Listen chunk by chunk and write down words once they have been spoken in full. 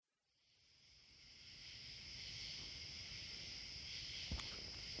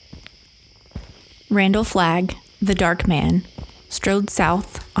Randall Flagg, the Dark Man, strode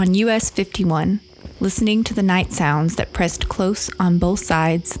south on US 51, listening to the night sounds that pressed close on both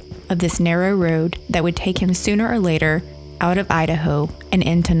sides of this narrow road that would take him sooner or later out of Idaho and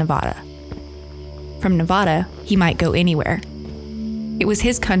into Nevada. From Nevada, he might go anywhere. It was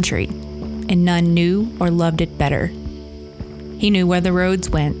his country, and none knew or loved it better. He knew where the roads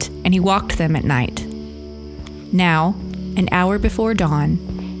went, and he walked them at night. Now, an hour before dawn,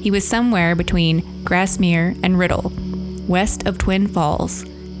 he was somewhere between Grassmere and Riddle, west of Twin Falls,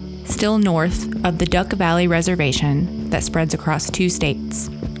 still north of the Duck Valley Reservation that spreads across 2 states.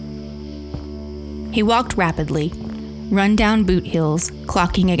 He walked rapidly, run-down boot heels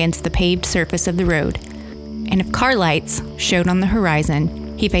clocking against the paved surface of the road, and if car lights showed on the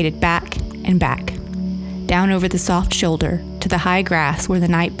horizon, he faded back and back, down over the soft shoulder to the high grass where the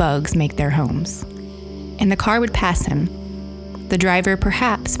night bugs make their homes. And the car would pass him, the driver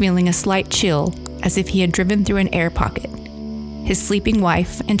perhaps feeling a slight chill as if he had driven through an air pocket, his sleeping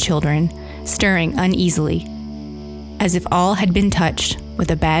wife and children stirring uneasily, as if all had been touched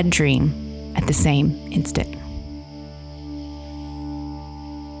with a bad dream at the same instant.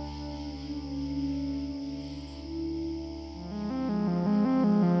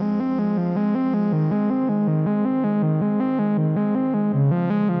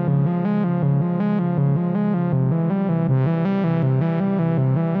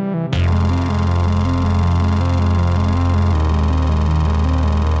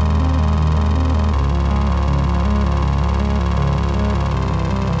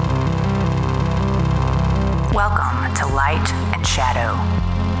 Welcome to Light and Shadow,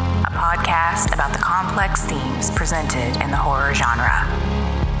 a podcast about the complex themes presented in the horror genre.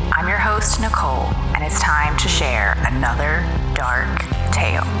 I'm your host, Nicole, and it's time to share another dark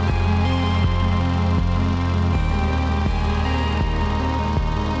tale.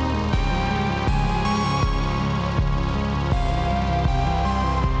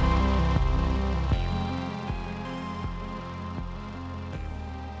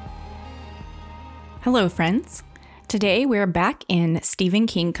 Hello, friends. Today we're back in Stephen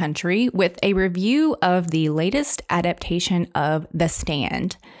King country with a review of the latest adaptation of The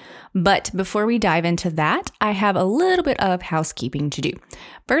Stand. But before we dive into that, I have a little bit of housekeeping to do.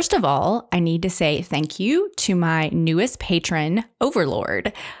 First of all, I need to say thank you to my newest patron,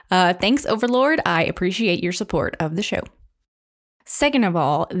 Overlord. Thanks, Overlord. I appreciate your support of the show. Second of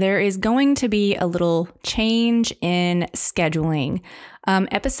all, there is going to be a little change in scheduling.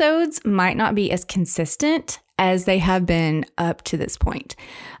 Episodes might not be as consistent as they have been up to this point.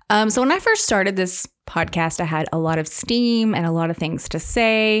 So when I first started this podcast, I had a lot of steam and a lot of things to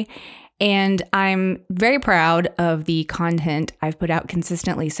say, and I'm very proud of the content I've put out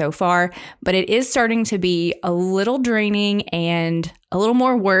consistently so far, but it is starting to be a little draining and a little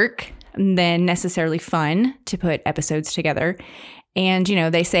more work than necessarily fun to put episodes together. And, you know,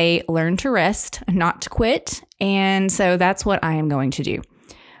 they say learn to rest, not to quit. And so that's what I am going to do.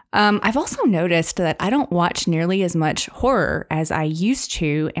 I've also noticed that I don't watch nearly as much horror as I used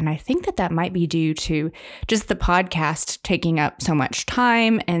to. And I think that that might be due to just the podcast taking up so much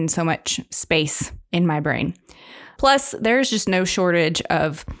time and so much space in my brain. Plus, there's just no shortage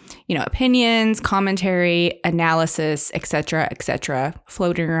of, opinions, commentary, analysis, etc.,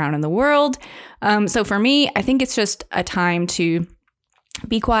 floating around in the world. So for me, I think it's just a time to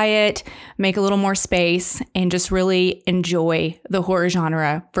be quiet, make a little more space, and just really enjoy the horror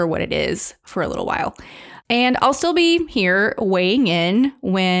genre for what it is for a little while. And I'll still be here weighing in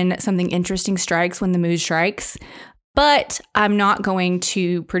when something interesting strikes, when the mood strikes. But I'm not going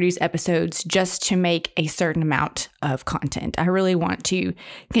to produce episodes just to make a certain amount of content. I really want to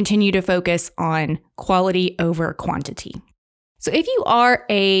continue to focus on quality over quantity. So if you are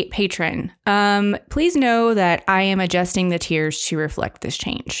a patron, please know that I am adjusting the tiers to reflect this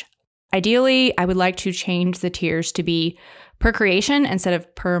change. Ideally, I would like to change the tiers to be per creation instead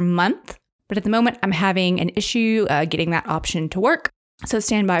of per month. But at the moment, I'm having an issue getting that option to work. So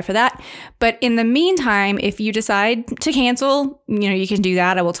stand by for that. But in the meantime, if you decide to cancel, you can do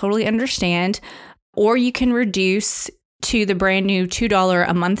that. I will totally understand. Or you can reduce to the brand new $2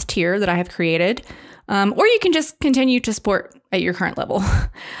 a month tier that I have created. Or you can just continue to support at your current level.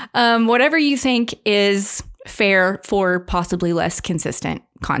 Whatever you think is fair for possibly less consistent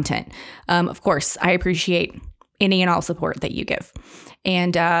content. Of course, I appreciate any and all support that you give.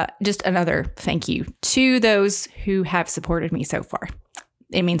 And just another thank you to those who have supported me so far.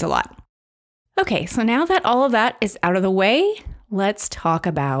 It means a lot. Okay, so now that all of that is out of the way, let's talk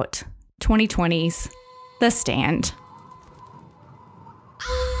about 2020's The Stand.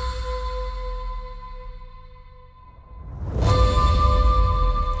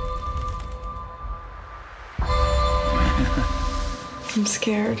 I'm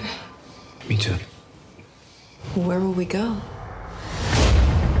scared. Me too. Where will we go?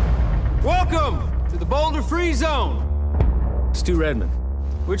 Welcome to the Boulder Free Zone. Stu Redmond.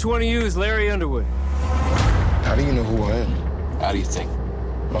 Which one of you is Larry Underwood? How do you know who I am? How do you think?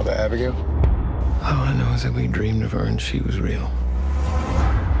 Mother Abigail? All I know is that we dreamed of her and she was real.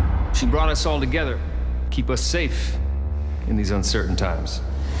 She brought us all together, keep us safe in these uncertain times.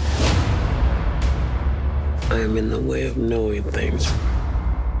 I am in the way of knowing things.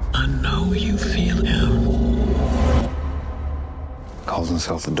 I know you feel him. Calls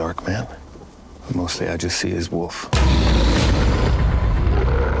himself the Dark Man. But mostly I just see his wolf.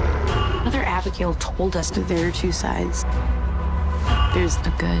 Mother Abigail told us that there are two sides. There's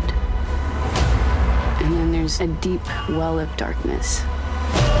the good, and then there's a deep well of darkness.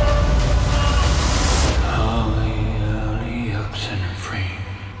 Holly, up, center free.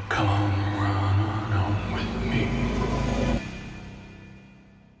 Come run on home with me.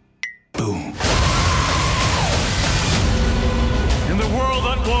 Boom. In the world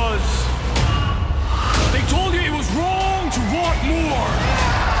that was, they told you it was wrong to want more.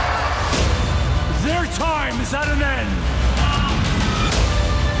 Their time is at an end.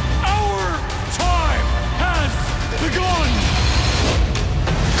 Our time has begun.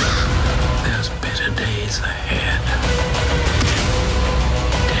 There's bitter days ahead.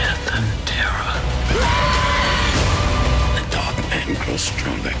 Death and terror. The Dark Man grows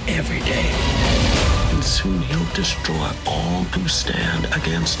stronger every day. And soon he'll destroy all who stand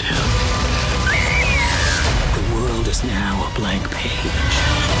against him. The world is now a blank page.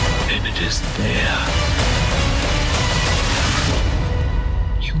 And it is there.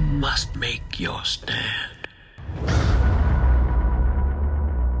 You must make your stand.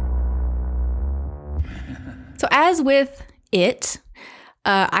 So as with it,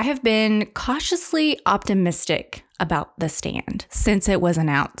 I have been cautiously optimistic about The Stand since it was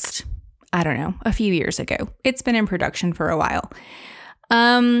announced. I don't know, a few years ago. It's been in production for a while.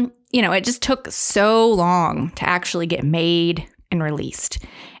 It just took so long to actually get made and released.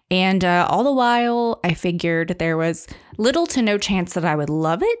 And all the while, I figured there was little to no chance that I would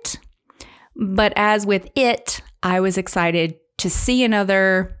love it. But as with it, I was excited to see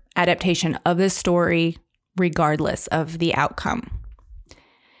another adaptation of this story, regardless of the outcome.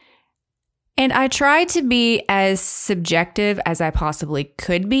 And I tried to be as subjective as I possibly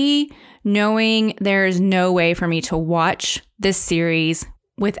could be, knowing there's no way for me to watch this series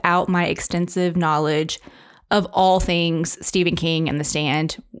without my extensive knowledge of all things Stephen King and The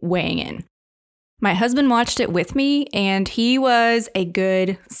Stand weighing in. My husband watched it with me, and he was a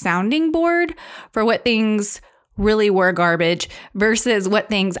good sounding board for what things really were garbage versus what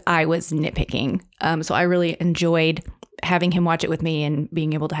things I was nitpicking. So I really enjoyed having him watch it with me and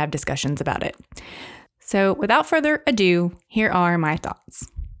being able to have discussions about it. So without further ado, here are my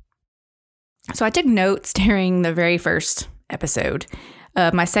thoughts. So I took notes during the very first episode,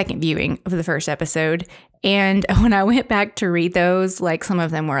 my second viewing of the first episode. And when I went back to read those, some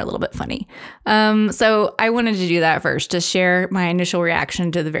of them were a little bit funny. So I wanted to do that first, to share my initial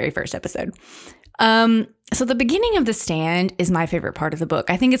reaction to the very first episode. So the beginning of The Stand is my favorite part of the book.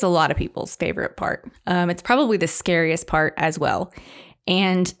 I think it's a lot of people's favorite part. It's probably the scariest part as well.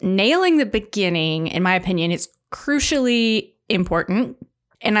 And nailing the beginning, in my opinion, is crucially important.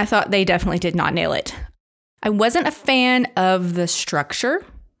 And I thought they definitely did not nail it. I wasn't a fan of the structure.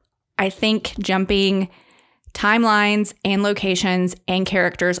 I think jumping timelines and locations and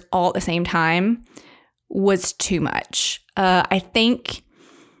characters all at the same time was too much. I think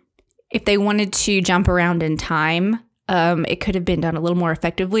if they wanted to jump around in time, it could have been done a little more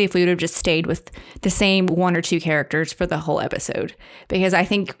effectively if we would have just stayed with the same one or two characters for the whole episode. Because I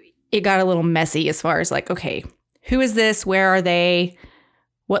think it got a little messy as far as okay, who is this? Where are they?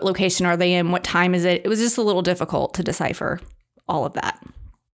 What location are they in? What time is it? It was just a little difficult to decipher all of that.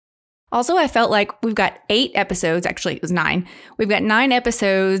 Also, I felt like we've got 8 episodes. Actually, it was 9. We've got 9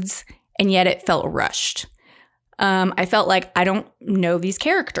 episodes, and yet it felt rushed. I felt like I don't know these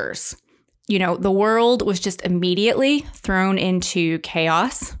characters. The world was just immediately thrown into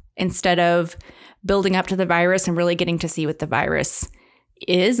chaos instead of building up to the virus and really getting to see what the virus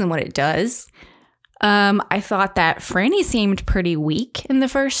is and what it does. I thought that Franny seemed pretty weak in the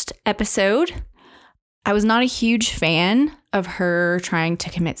first episode. I was not a huge fan of her trying to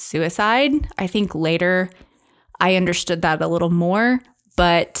commit suicide. I think later I understood that a little more,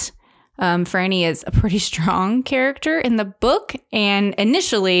 but Franny is a pretty strong character in the book. And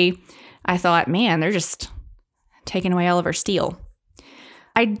initially I thought, man, they're just taking away all of her steel.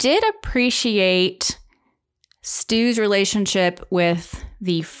 I did appreciate Stu's relationship with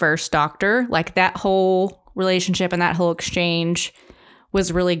the first Doctor, that whole relationship and that whole exchange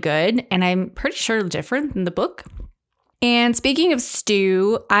was really good, and I'm pretty sure different than the book. And speaking of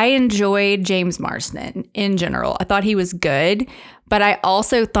Stu, I enjoyed James Marsden in general. I thought he was good, but I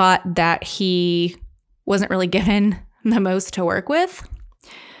also thought that he wasn't really given the most to work with.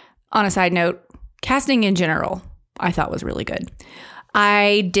 On a side note, casting in general, I thought was really good.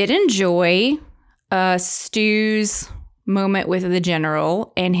 I did enjoy Stu's moment with the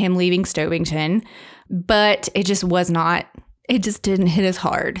general and him leaving Stovington, but it just didn't hit as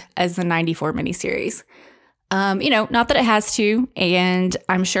hard as the 94 miniseries. Not that it has to, and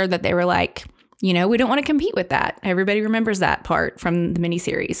I'm sure that they were like, we don't want to compete with that. Everybody remembers that part from the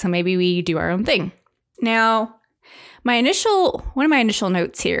miniseries, so maybe we do our own thing. Now, one of my initial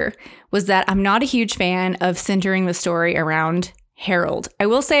notes here was that I'm not a huge fan of centering the story around Harold. I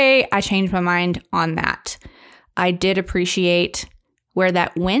will say I changed my mind on that. I did appreciate where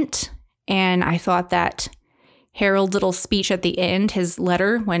that went, and I thought that Harold's little speech at the end, his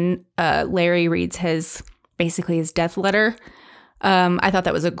letter, when Larry reads his death letter, I thought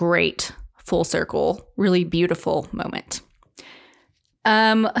that was a great full circle, really beautiful moment.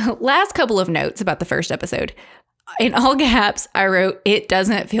 Last couple of notes about the first episode. In all caps, I wrote, "It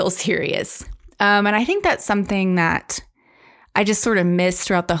doesn't feel serious." And I think that's something that I just sort of missed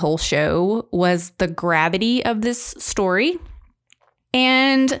throughout the whole show was the gravity of this story.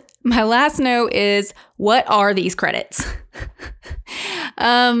 And my last note is, what are these credits?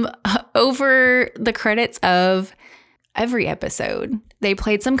 Over the credits of every episode, they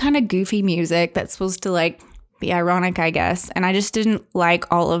played some kind of goofy music that's supposed to be ironic, I guess. And I just didn't like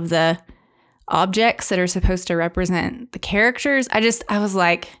all of the objects that are supposed to represent the characters. I was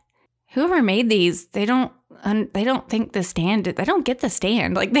like, whoever made these, they don't think the Stand, they don't get the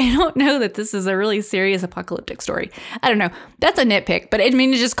Stand. They don't know that this is a really serious apocalyptic story. I don't know. That's a nitpick, but it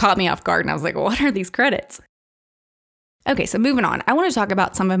just caught me off guard. And I was like, what are these credits? Okay, so moving on. I want to talk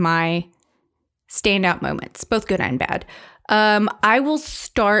about some of my standout moments, both good and bad. I will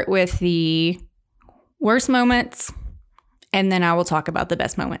start with the worst moments, and then I will talk about the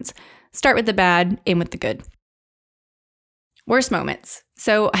best moments. Start with the bad, end with the good. Worst moments.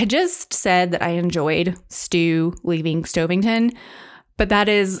 So I just said that I enjoyed Stu leaving Stovington, but that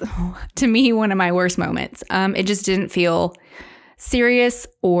is, to me, one of my worst moments. It just didn't feel serious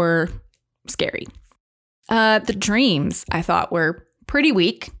or scary. The dreams, I thought, were pretty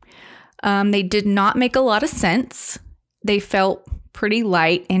weak. They did not make a lot of sense. They felt pretty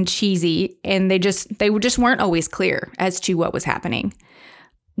light and cheesy, and they just weren't always clear as to what was happening.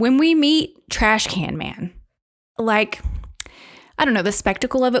 When we meet Trash Can Man, I don't know, the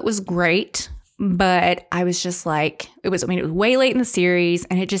spectacle of it was great, but I was just like, it was way late in the series,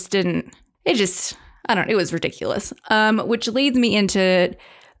 and it was ridiculous. Which leads me into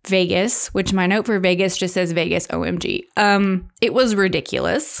Vegas, which my note for Vegas just says Vegas OMG. It was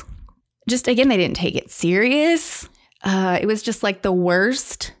ridiculous. Just, again, they didn't take it serious. It was just the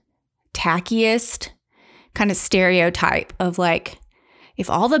worst, tackiest kind of stereotype of if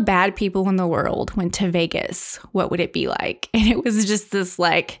all the bad people in the world went to Vegas, what would it be like? And it was just this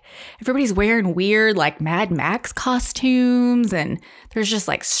everybody's wearing weird Mad Max costumes, and there's just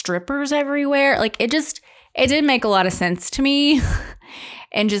strippers everywhere. It didn't make a lot of sense to me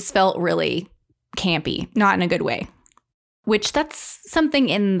and just felt really campy, not in a good way. Which that's something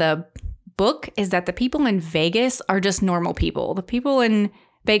in the book, is that the people in Vegas are just normal people. The people in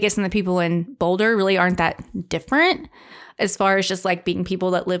Vegas and the people in Boulder really aren't that different as far as just being people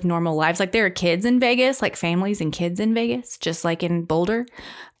that live normal lives. There are kids in Vegas, families and kids in Vegas, just like in Boulder.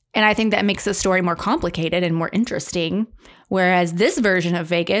 And I think that makes the story more complicated and more interesting. Whereas this version of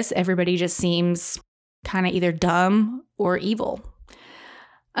Vegas, everybody just seems kind of either dumb or evil.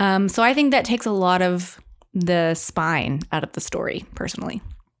 So I think that takes a lot of the spine out of the story, personally.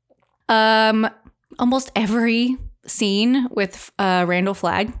 Almost every scene with Randall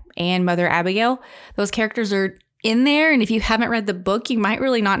Flagg and Mother Abigail, those characters are in there, and if you haven't read the book, you might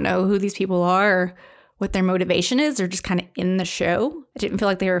really not know who these people are or what their motivation is. They're just kind of in the show. I didn't feel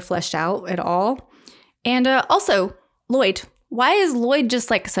like they were fleshed out at all. And also, Lloyd. Why is Lloyd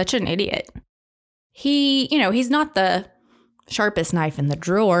just such an idiot? He's not the sharpest knife in the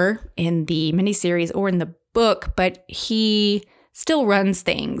drawer in the miniseries or in the book, but he still runs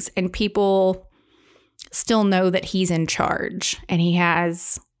things, and people still know that he's in charge, and he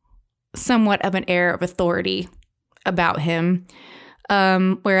has somewhat of an air of authority about him.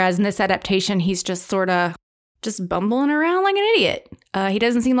 Whereas in this adaptation, he's just sort of just bumbling around like an idiot. He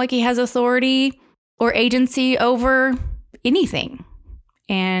doesn't seem like he has authority or agency over anything.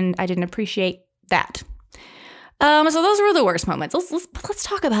 And I didn't appreciate that. So those were the worst moments. Let's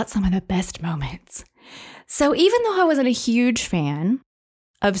talk about some of the best moments. So even though I wasn't a huge fan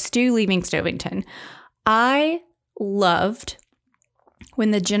of Stu leaving Stovington. I loved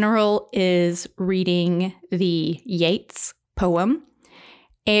when the general is reading the Yeats poem,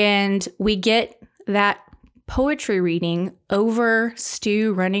 and we get that poetry reading over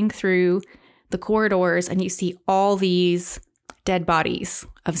Stu running through the corridors, and you see all these dead bodies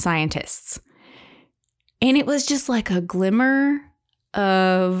of scientists. And it was just like a glimmer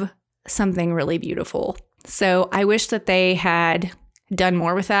of something really beautiful. So I wish that they had done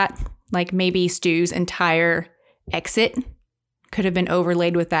more with that. Like maybe Stu's entire exit could have been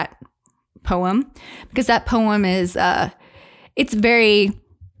overlaid with that poem, because that poem is, it's very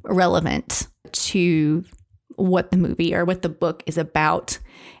relevant to what the movie or what the book is about.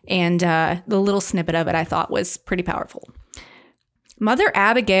 And the little snippet of it I thought was pretty powerful. Mother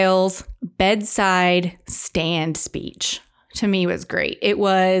Abigail's bedside stand speech to me was great. It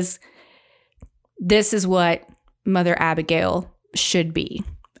was, this is what Mother Abigail should be.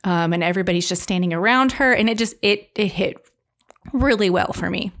 And everybody's just standing around her, and it hit really well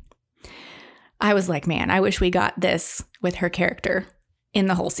for me. I was like, man, I wish we got this with her character in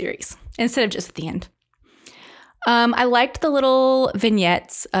the whole series instead of just at the end. I liked the little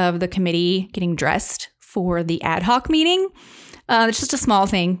vignettes of the committee getting dressed for the ad hoc meeting. It's just a small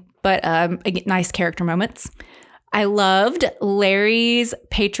thing, but nice character moments. I loved Larry's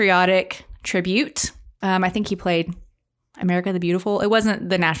patriotic tribute. I think he played America the Beautiful. It wasn't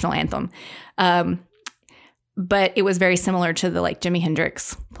the national anthem, but it was very similar to the like Jimi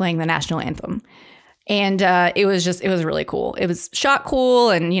Hendrix playing the national anthem. And it was really cool. It was shot cool,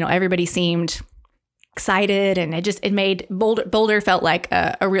 and everybody seemed excited, and it made Boulder felt like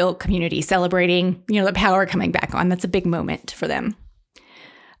a real community celebrating the power coming back on. That's a big moment for them.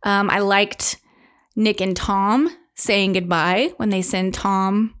 I liked Nick and Tom saying goodbye when they send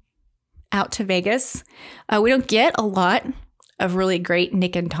Tom out to Vegas. We don't get a lot of really great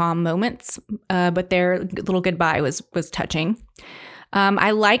Nick and Tom moments, but their little goodbye was touching.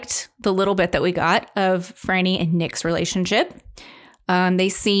 I liked the little bit that we got of Franny and Nick's relationship. They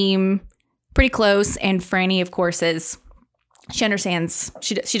seem pretty close, and Franny, of course, she understands,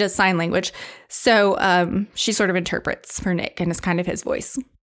 she does sign language, so she sort of interprets for Nick, and it's kind of his voice.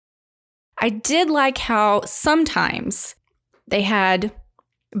 I did like how sometimes they had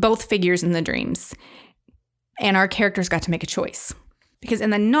both figures in the dreams, and our characters got to make a choice. Because in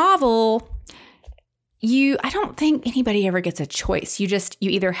the novel, I don't think anybody ever gets a choice. You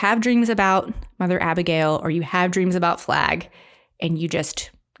either have dreams about Mother Abigail or you have dreams about Flag, and you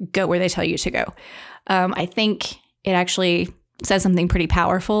just go where they tell you to go. I think it actually says something pretty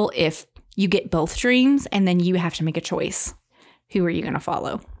powerful if you get both dreams and then you have to make a choice. Who are you going to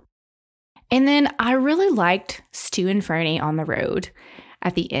follow? And then I really liked Stu and Franny on the road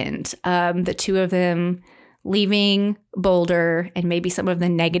at the end. The two of them leaving Boulder, and maybe some of the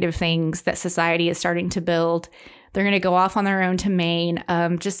negative things that society is starting to build. They're going to go off on their own to Maine.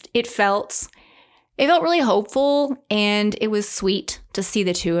 It felt really hopeful, and it was sweet to see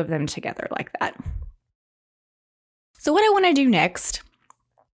the two of them together like that. So what I want to do next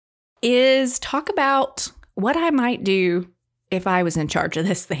is talk about what I might do if I was in charge of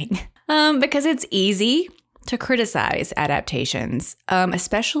this thing. Because it's easy to criticize adaptations,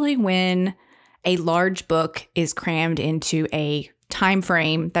 especially when a large book is crammed into a time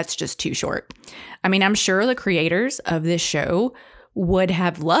frame that's just too short. I mean, I'm sure the creators of this show would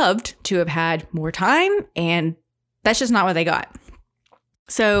have loved to have had more time, and that's just not what they got.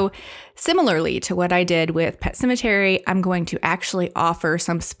 So similarly to what I did with Pet Sematary, I'm going to actually offer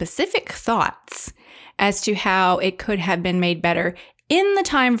some specific thoughts as to how it could have been made better in the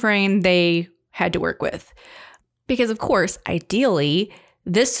time frame they had to work with. Because of course, ideally,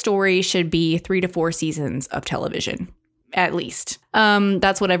 this story should be 3 to 4 seasons of television, at least.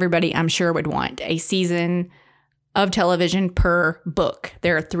 That's what everybody, I'm sure, would want. A season of television per book.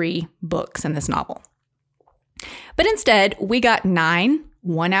 There are 3 books in this novel. But instead, we got 9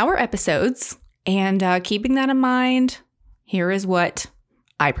 one-hour episodes. And keeping that in mind, here is what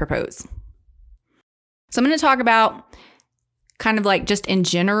I propose. So I'm going to talk about kind of like just in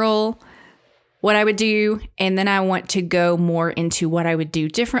general what I would do, and then I want to go more into what I would do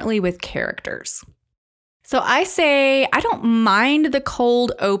differently with characters. So I say I don't mind the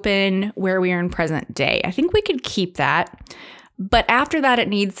cold open where we are in present day. I think we could keep that, but after that it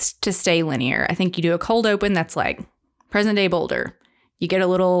needs to stay linear. I think you do a cold open that's like present day Boulder. You get a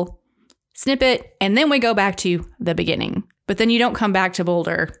little snippet, and then we go back to the beginning, but then you don't come back to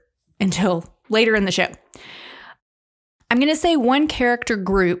Boulder until later in the show. I'm going to say 1 character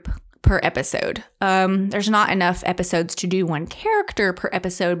group per episode. There's not enough episodes to do 1 character per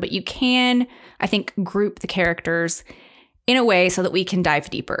episode, but you can, I think, group the characters in a way so that we can dive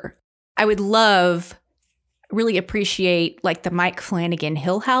deeper. I would really appreciate like the Mike Flanagan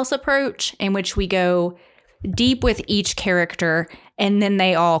Hill House approach, in which we go deep with each character and then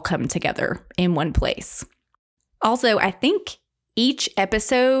they all come together in one place. Also, I think each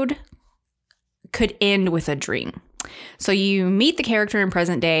episode could end with a dream. So you meet the character in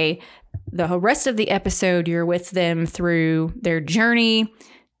present day. The rest of the episode, you're with them through their journey.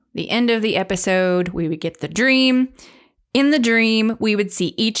 The end of the episode, we would get the dream. In the dream, we would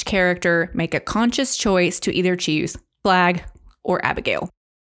see each character make a conscious choice to either choose Flag or Abigail.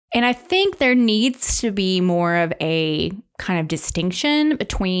 And I think there needs to be more of a kind of distinction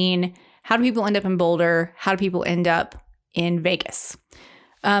between how do people end up in Boulder, how do people end up in Vegas?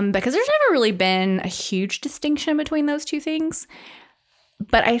 Because there's never really been a huge distinction between those two things.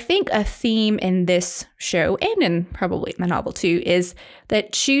 But I think a theme in this show, and in probably in the novel too, is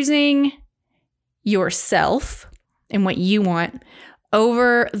that choosing yourself and what you want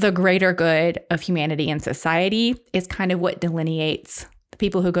over the greater good of humanity and society is kind of what delineates the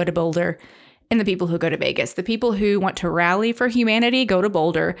people who go to Boulder and the people who go to Vegas. The people who want to rally for humanity go to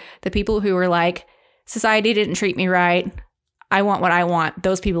Boulder. The people who are like, society didn't treat me right, I want what I want,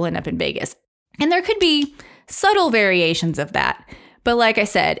 those people end up in Vegas. And there could be subtle variations of that. But like I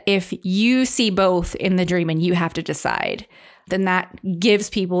said, if you see both in the dream and you have to decide, then that gives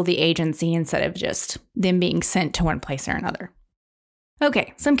people the agency instead of just them being sent to one place or another.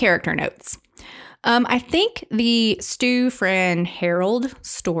 Okay, some character notes. I think the Stu, Fran, Harold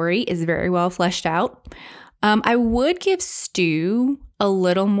story is very well fleshed out. I would give Stu a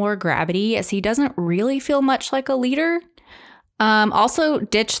little more gravity as he doesn't really feel much like a leader. Also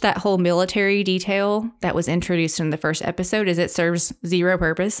ditch that whole military detail that was introduced in the first episode, as it serves zero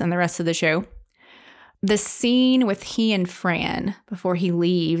purpose in the rest of the show. The scene with he and Fran before he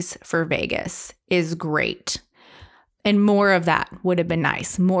leaves for Vegas is great. And more of that would have been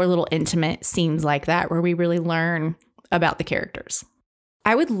nice. More little intimate scenes like that where we really learn about the characters.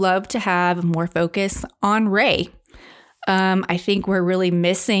 I would love to have more focus on Ray. I think we're really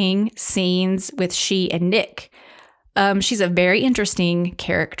missing scenes with she and Nick. She's a very interesting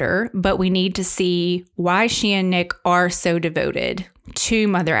character, but we need to see why she and Nick are so devoted to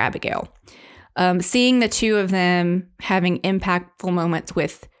Mother Abigail. Seeing the two of them having impactful moments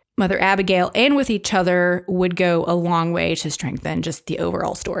with Mother Abigail and with each other would go a long way to strengthen just the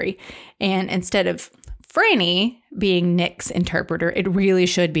overall story. And instead of Franny being Nick's interpreter, it really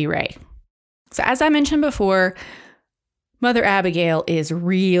should be Ray. So as I mentioned before, Mother Abigail is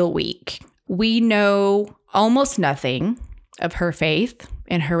real weak. We know almost nothing of her faith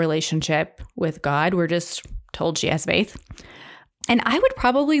and her relationship with God. We're just told she has faith. And I would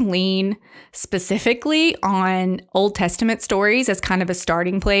probably lean specifically on Old Testament stories as kind of a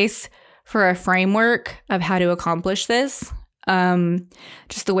starting place for a framework of how to accomplish this.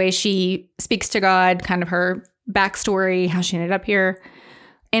 Just the way she speaks to God, kind of her backstory, how she ended up here.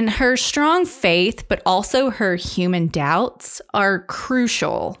 And her strong faith, but also her human doubts, are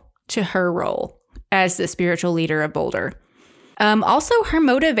crucial to her role as the spiritual leader of Boulder. Also, her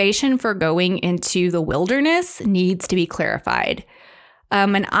motivation for going into the wilderness needs to be clarified.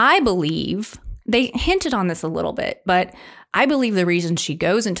 And I believe, they hinted on this a little bit, but I believe the reason she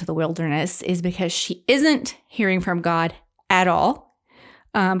goes into the wilderness is because she isn't hearing from God at all,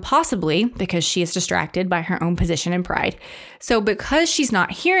 possibly because she is distracted by her own position and pride. So because she's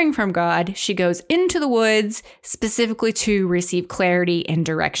not hearing from God, she goes into the woods specifically to receive clarity and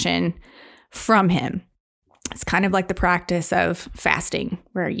direction from him. It's kind of like the practice of fasting,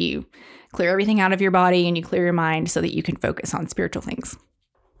 where you clear everything out of your body and you clear your mind so that you can focus on spiritual things.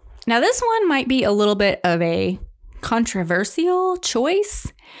 Now, this one might be a little bit of a controversial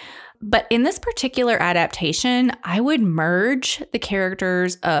choice, but in this particular adaptation, I would merge the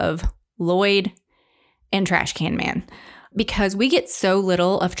characters of Lloyd and Trash Can Man. Because we get so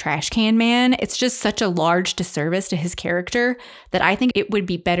little of Trash Can Man, it's just such a large disservice to his character that I think it would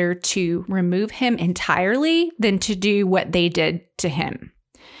be better to remove him entirely than to do what they did to him.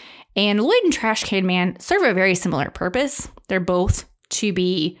 And Lloyd and Trash Can Man serve a very similar purpose. They're both to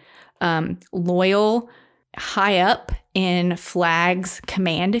be loyal, high up in Flag's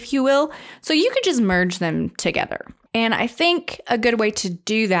command, if you will. So you could just merge them together. And I think a good way to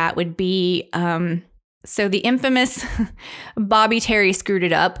do that would be... So the infamous Bobby Terry screwed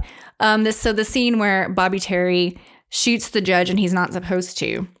it up. The scene where Bobby Terry shoots the judge and he's not supposed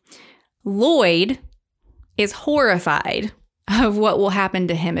to. Lloyd is horrified of what will happen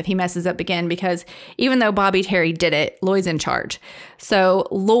to him if he messes up again, because even though Bobby Terry did it, Lloyd's in charge. So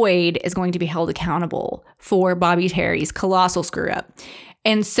Lloyd is going to be held accountable for Bobby Terry's colossal screw up.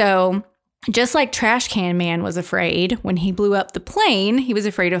 And so Just like Trash Can Man was afraid when he blew up the plane, he was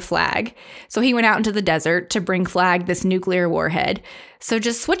afraid of Flag. So he went out into the desert to bring Flag this nuclear warhead. So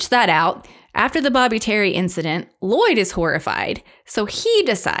just switch that out. After the Bobby Terry incident, Lloyd is horrified. So he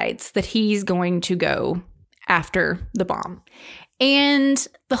decides that he's going to go after the bomb. And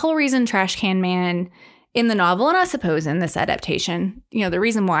the whole reason Trash Can Man in the novel, and I suppose in this adaptation, the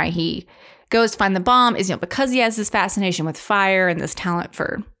reason why he goes to find the bomb is, because he has this fascination with fire and this talent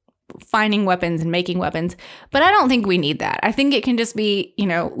for finding weapons and making weapons. But I don't think we need that. I think it can just be,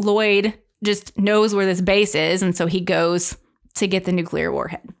 Lloyd just knows where this base is, and so he goes to get the nuclear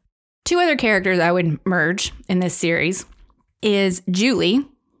warhead. 2 other characters I would merge in this series is Julie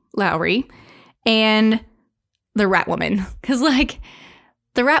Lowry and the Rat Woman. Because,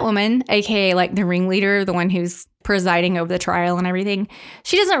 the Rat Woman, aka the ringleader, the one who's presiding over the trial and everything,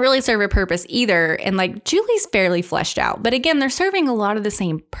 she doesn't really serve a purpose either. And Julie's fairly fleshed out. But again, they're serving a lot of the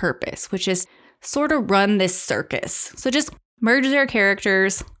same purpose, which is sort of run this circus. So just merge their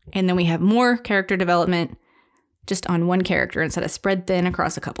characters, and then we have more character development just on one character instead of spread thin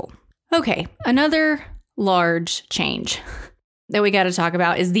across a couple. Okay, another large change that we got to talk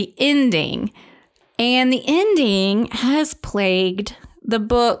about is the ending. And the ending has plagued the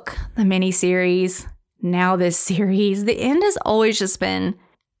book, the miniseries, now this series. The end has always just been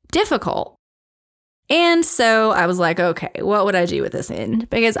difficult. And so I was like, okay, what would I do with this end?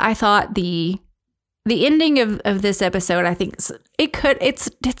 Because I thought the ending of this episode, I think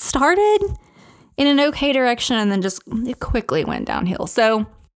it started in an okay direction and then just it quickly went downhill. So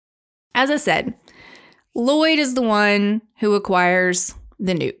as I said, Lloyd is the one who acquires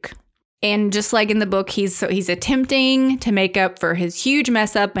the nuke. And just like in the book, he's attempting to make up for his huge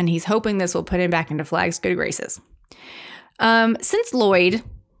mess up, and he's hoping this will put him back into Flag's good graces. Since Lloyd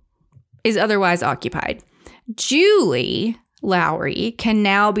is otherwise occupied, Julie Lowry can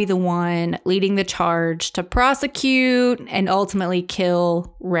now be the one leading the charge to prosecute and ultimately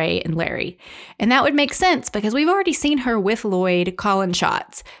kill Ray and Larry. And that would make sense because we've already seen her with Lloyd calling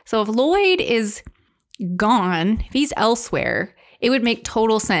shots. So if Lloyd is gone, if he's elsewhere, it would make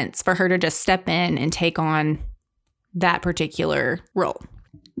total sense for her to just step in and take on that particular role.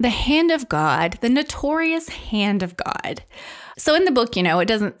 The Hand of God, the notorious Hand of God. So in the book, it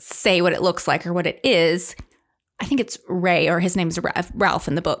doesn't say what it looks like or what it is. I think it's Ray, or his name's Ralph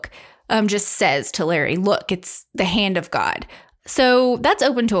in the book, just says to Larry, look, it's the Hand of God. So that's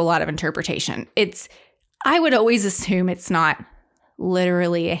open to a lot of interpretation. I would always assume it's not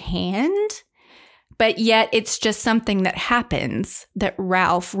literally a hand, but yet it's just something that happens that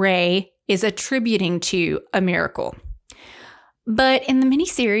Ray is attributing to a miracle. But in the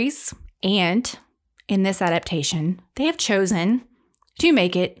miniseries and in this adaptation, they have chosen to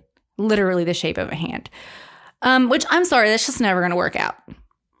make it literally the shape of a hand. Which I'm sorry, that's just never going to work out.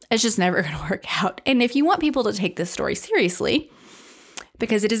 It's just never going to work out. And if you want people to take this story seriously,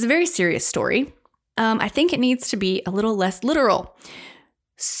 because it is a very serious story, I think it needs to be a little less literal.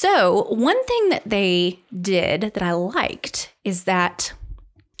 So one thing that they did that I liked is that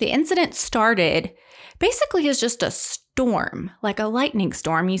the incident started basically as just a storm, like a lightning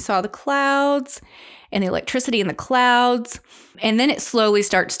storm. You saw the clouds and the electricity in the clouds, and then it slowly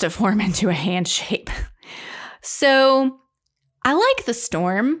starts to form into a hand shape. So I like the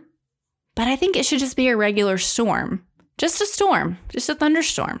storm, but I think it should just be a regular storm. Just a storm, just a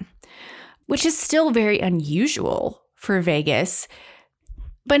thunderstorm, which is still very unusual for Vegas,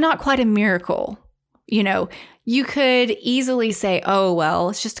 but not quite a miracle. You could easily say, oh, well,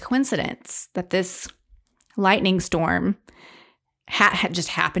 it's just a coincidence that this lightning storm just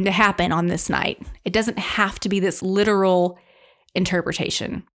happened to happen on this night. It doesn't have to be this literal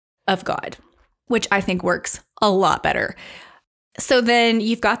interpretation of God, which I think works a lot better. So then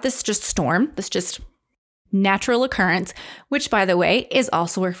you've got this just storm, this just natural occurrence, which, by the way, is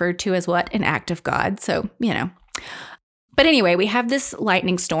also referred to as what? An act of God. So, But anyway, we have this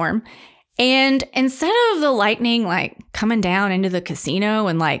lightning storm, and instead of the lightning coming down into the casino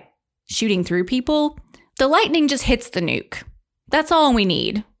and shooting through people, the lightning just hits the nuke. That's all we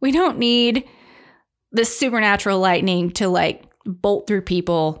need. We don't need this supernatural lightning to bolt through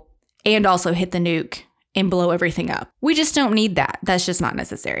people and also hit the nuke and blow everything up. We just don't need that. That's just not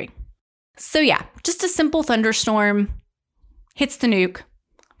necessary. So yeah, just a simple thunderstorm hits the nuke,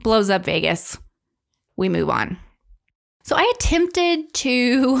 blows up Vegas. We move on. So I attempted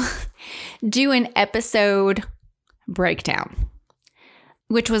to do an episode breakdown,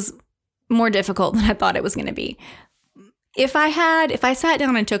 which was more difficult than I thought it was going to be. If I sat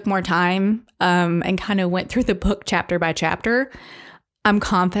down and took more time and kind of went through the book chapter by chapter, I'm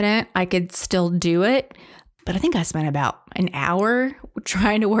confident I could still do it. But I think I spent about an hour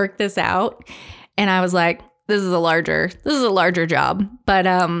trying to work this out. And I was like, this is a larger job, but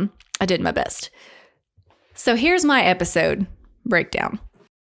I did my best. So here's my episode breakdown.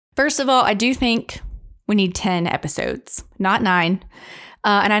 First of all, I do think we need 10 episodes, not 9.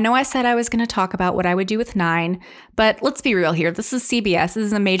 And I know I said I was going to talk about what I would do with 9, but let's be real here. This is CBS. This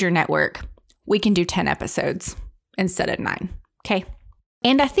is a major network. We can do 10 episodes instead of 9. Okay.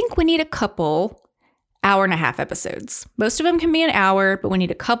 And I think we need a couple hour-and-a-half episodes. Most of them can be an hour, but we need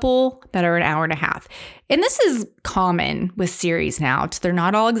a couple that are an hour and a half. And this is common with series now. They're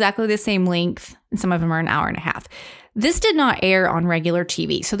not all exactly the same length, and some of them are an hour and a half. This did not air on regular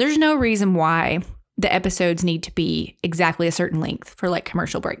TV, so there's no reason why the episodes need to be exactly a certain length for like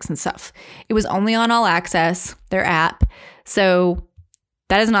commercial breaks and stuff. It was only on All Access, their app, so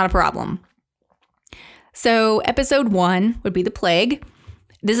that is not a problem. So episode 1 would be The Plague.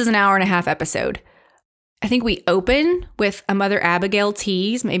 This is an hour-and-a-half episode. I think we open with a Mother Abigail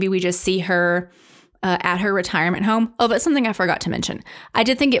tease. Maybe we just see her at her retirement home. Oh, but something I forgot to mention. I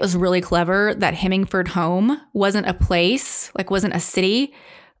did think it was really clever that Hemingford Home wasn't a place, like wasn't a city,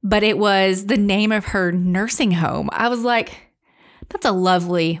 but it was the name of her nursing home. I was like, that's a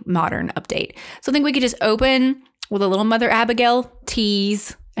lovely modern update. So I think we could just open with a little Mother Abigail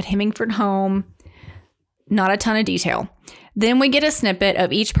tease at Hemingford Home. Not a ton of detail. Then we get a snippet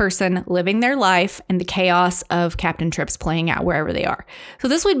of each person living their life and the chaos of Captain Trips playing out wherever they are. So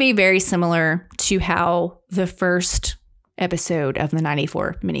this would be very similar to how the first episode of the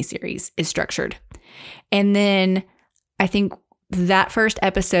 94 miniseries is structured. And then I think that first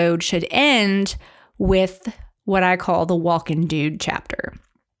episode should end with what I call the Walking Dude chapter.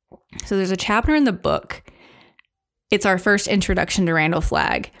 So there's a chapter in the book. It's our first introduction to Randall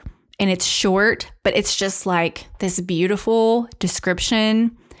Flagg. And it's short, but it's just like this beautiful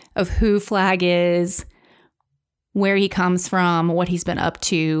description of who Flagg is, where he comes from, what he's been up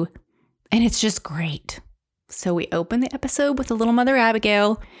to. And it's just great. So we open the episode with a little Mother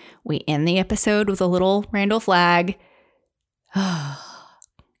Abigail. We end the episode with a little Randall Flagg. And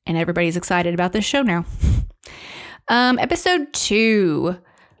everybody's excited about this show now. Episode 2,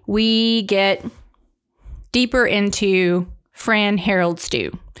 we get deeper into Fran, Harold,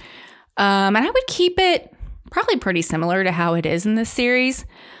 Stu. And I would keep it probably pretty similar to how it is in this series.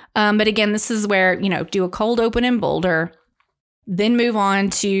 But again, this is where, do a cold open in Boulder, then move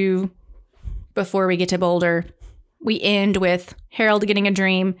on to, before we get to Boulder, we end with Harold getting a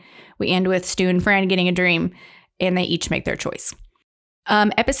dream. We end with Stu and Fran getting a dream, and they each make their choice.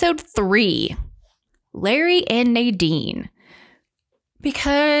 Episode 3, Larry and Nadine.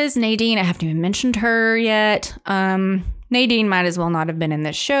 Because Nadine, I haven't even mentioned her yet. Nadine might as well not have been in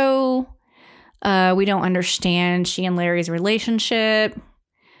this show. We don't understand she and Larry's relationship.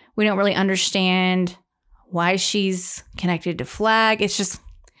 We don't really understand why she's connected to Flagg. It's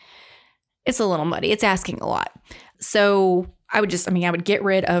a little muddy. It's asking a lot. So I would get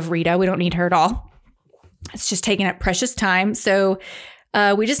rid of Rita. We don't need her at all. It's just taking up precious time. So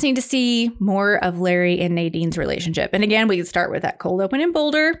we just need to see more of Larry and Nadine's relationship. And again, we could start with that cold open in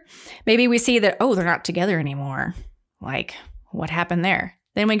Boulder. Maybe we see that, they're not together anymore. Like, what happened there?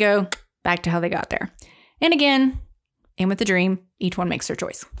 Then we go back to how they got there. And again, in with the dream, each one makes their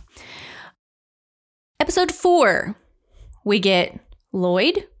choice. Episode 4, we get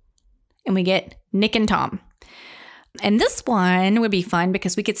Lloyd and we get Nick and Tom. And this one would be fun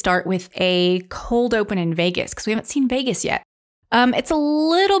because we could start with a cold open in Vegas because we haven't seen Vegas yet. It's a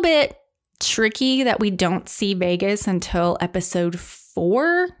little bit tricky that we don't see Vegas until episode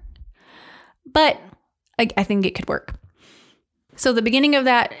 4, but I think it could work. So the beginning of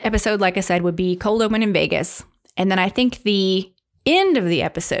that episode, like I said, would be cold open in Vegas. And then I think the end of the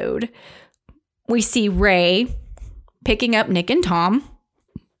episode, we see Ray picking up Nick and Tom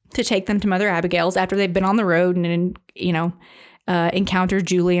to take them to Mother Abigail's after they've been on the road and, encountered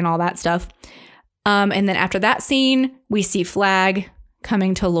Julie and all that stuff. And then after that scene, we see Flagg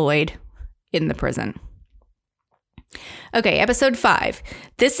coming to Lloyd in the prison. Okay, episode 5.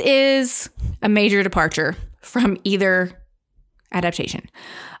 This is a major departure from either adaptation.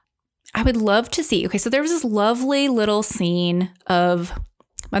 I would love to see, so there was this lovely little scene of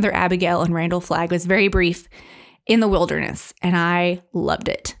Mother Abigail and Randall Flagg. It was very brief in the wilderness, and I loved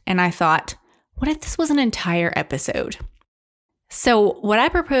it. And I thought, what if this was an entire episode? So what I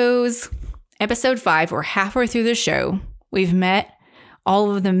propose, episode 5, we're halfway through the show. We've met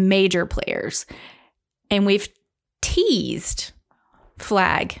all of the major players, and we've teased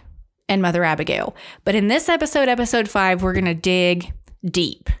Flagg and Mother Abigail. But in this episode, episode 5, we're going to dig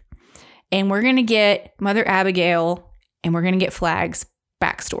deep. And we're going to get Mother Abigail and we're going to get Flagg's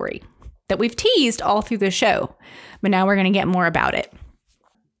backstory. that we've teased all through the show. But now we're going to get more about it.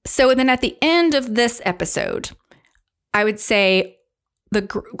 So then at the end of this episode, I would say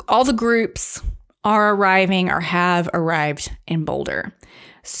all the groups are arriving or have arrived in Boulder.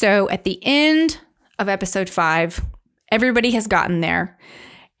 So at the end of episode 5, everybody has gotten there,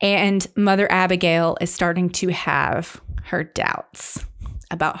 and Mother Abigail is starting to have her doubts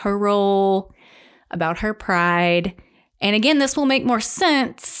about her role, about her pride. And again, this will make more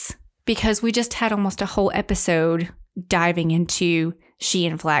sense because we just had almost a whole episode diving into she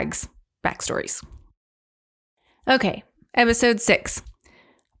and Flag's backstories. Okay, episode 6,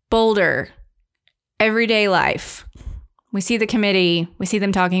 Boulder, everyday life. We see the committee, we see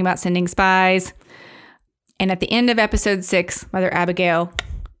them talking about sending spies. And at the end of episode 6, Mother Abigail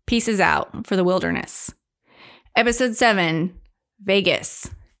pieces out for the wilderness. Episode 7, Vegas,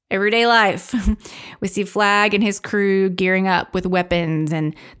 everyday life. We see Flag and his crew gearing up with weapons.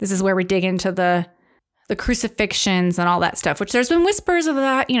 And this is where we dig into the crucifixions and all that stuff, which there's been whispers of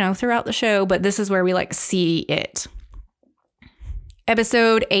that, throughout the show, but this is where we see it.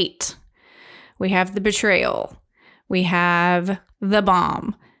 Episode 8, we have the betrayal. We have the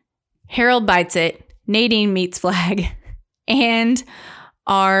bomb. Harold bites it. Nadine meets Flag. And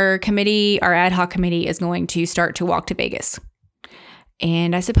our ad hoc committee is going to start to walk to Vegas.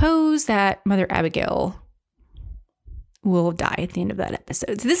 And I suppose that Mother Abigail will die at the end of that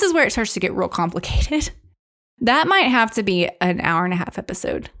episode. So this is where it starts to get real complicated. That might have to be an 1.5-hour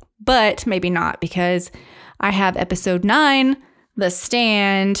episode, but maybe not, because I have episode 9, The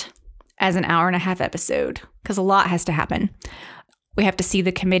Stand, as an 1.5-hour episode, because a lot has to happen. We have to see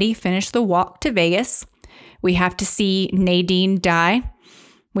the committee finish the walk to Vegas. We have to see Nadine die.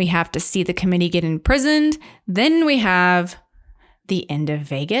 We have to see the committee get imprisoned. Then we have the end of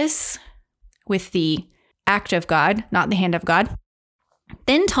Vegas with the act of God, not the hand of God.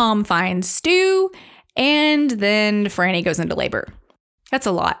 Then Tom finds Stu, and then Franny goes into labor. That's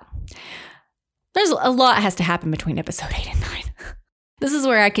a lot. There's a lot has to happen between episode 8 and 9. This is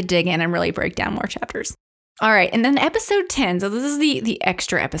where I could dig in and really break down more chapters. All right, and then episode 10. So this is the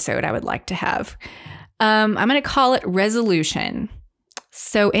extra episode I would like to have. I'm going to call it Resolution.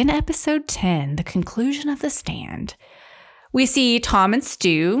 So in episode 10, the conclusion of The Stand, we see Tom and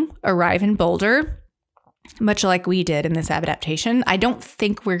Stu arrive in Boulder, much like we did in this adaptation. I don't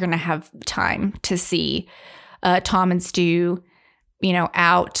think we're going to have time to see Tom and Stu,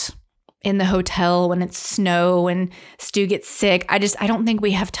 out in the hotel when it's snow and Stu gets sick. I don't think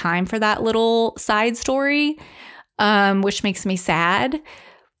we have time for that little side story, which makes me sad.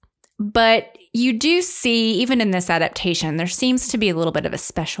 But you do see, even in this adaptation, there seems to be a little bit of a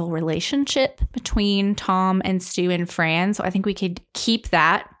special relationship between Tom and Stu and Fran. So I think we could keep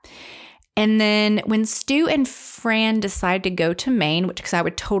that. And then when Stu and Fran decide to go to Maine, because I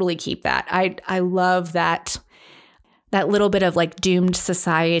would totally keep that. I love that little bit of doomed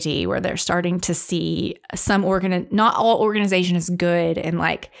society where they're starting to see not all organization is good, and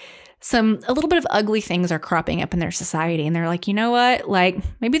a little bit of ugly things are cropping up in their society. And they're like, you know what?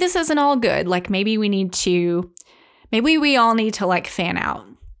 Maybe this isn't all good. Maybe we all need to fan out.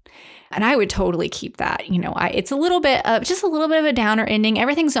 And I would totally keep that. It's a little bit of a downer ending.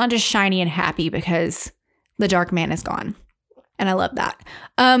 Everything's not just shiny and happy because the dark man is gone. And I love that.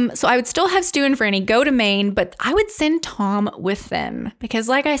 So I would still have Stu and Franny go to Maine, but I would send Tom with them because,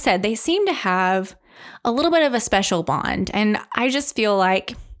 like I said, they seem to have a little bit of a special bond. And I just feel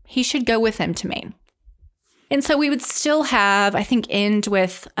like he should go with them to Maine. And so we would still have, I think, end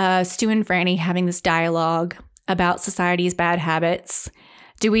with Stu and Franny having this dialogue about society's bad habits.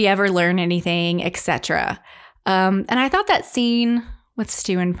 Do we ever learn anything, etc. And I thought that scene with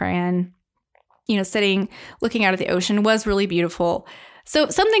Stu and Fran, sitting, looking out at the ocean was really beautiful. So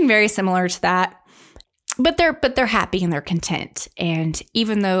something very similar to that. But they're happy and they're content. And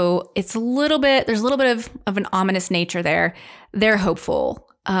even though there's a little bit of an ominous nature there, they're hopeful.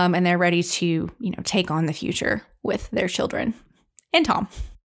 And they're ready to, take on the future with their children and Tom.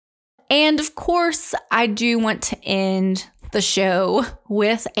 And of course, I do want to end the show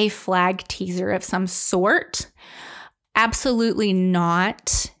with a Flag teaser of some sort. Absolutely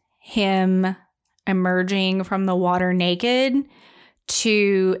not him emerging from the water naked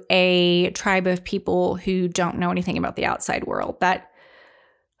to a tribe of people who don't know anything about the outside world. That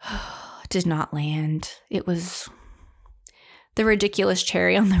did not land. It was the ridiculous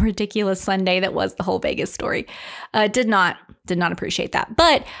cherry on the ridiculous sundae that was the whole Vegas story. Did not appreciate that.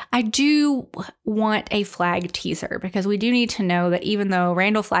 But I do want a Flag teaser because we do need to know that even though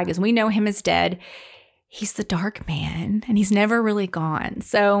Randall Flagg, as we know him, is dead, he's the dark man and he's never really gone.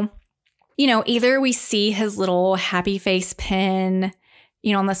 So, either we see his little happy face pin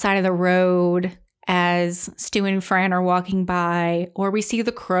on the side of the road as Stu and Fran are walking by, or we see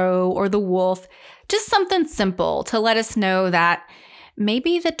the crow or the wolf. Just something simple to let us know that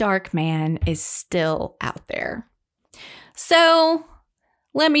maybe the dark man is still out there. So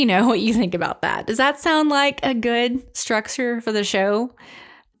let me know what you think about that. Does that sound like a good structure for the show?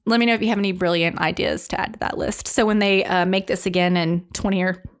 Let me know if you have any brilliant ideas to add to that list. So when they make this again in 20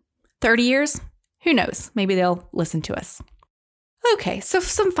 or 30 years, who knows? Maybe they'll listen to us. Okay, so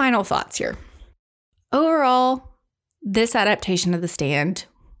some final thoughts here. Overall, this adaptation of The Stand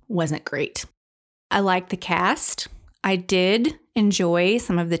wasn't great. I liked the cast. I did enjoy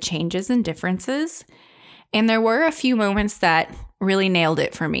some of the changes and differences. And there were a few moments that really nailed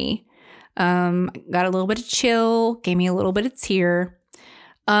it for me. Got a little bit of chill, gave me a little bit of tear.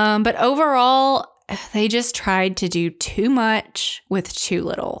 But overall, they just tried to do too much with too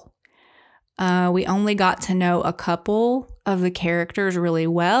little. We only got to know a couple of the characters really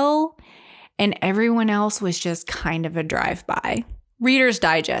well, and everyone else was just kind of a drive-by. Reader's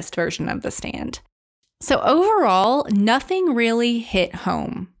Digest version of The Stand. So overall, nothing really hit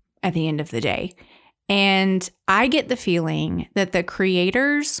home at the end of the day. And I get the feeling that the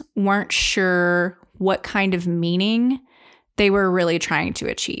creators weren't sure what kind of meaning they were really trying to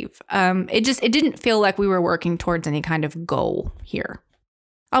achieve. It didn't feel like we were working towards any kind of goal here.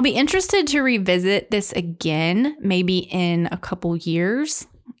 I'll be interested to revisit this again, maybe in a couple years,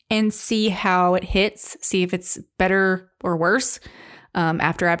 and see how it hits, see if it's better or worse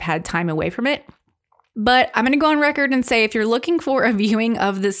after I've had time away from it. But I'm going to go on record and say if you're looking for a viewing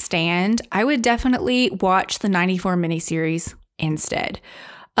of The Stand, I would definitely watch the 94 miniseries instead.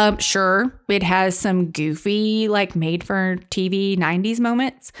 Sure, it has some goofy, like made-for-TV 90s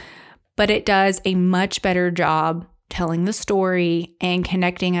moments, but it does a much better job telling the story and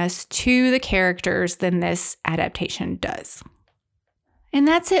connecting us to the characters than this adaptation does. And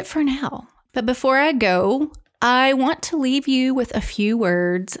that's it for now. But before I go, I want to leave you with a few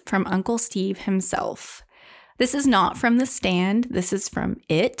words from Uncle Steve himself. This is not from The Stand, this is from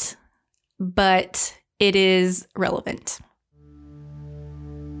It, but it is relevant.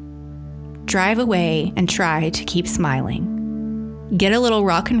 Drive away and try to keep smiling. Get a little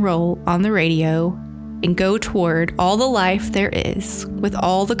rock and roll on the radio and go toward all the life there is with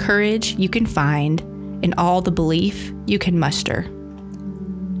all the courage you can find and all the belief you can muster.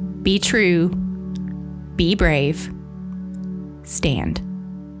 Be true. Be brave. Stand.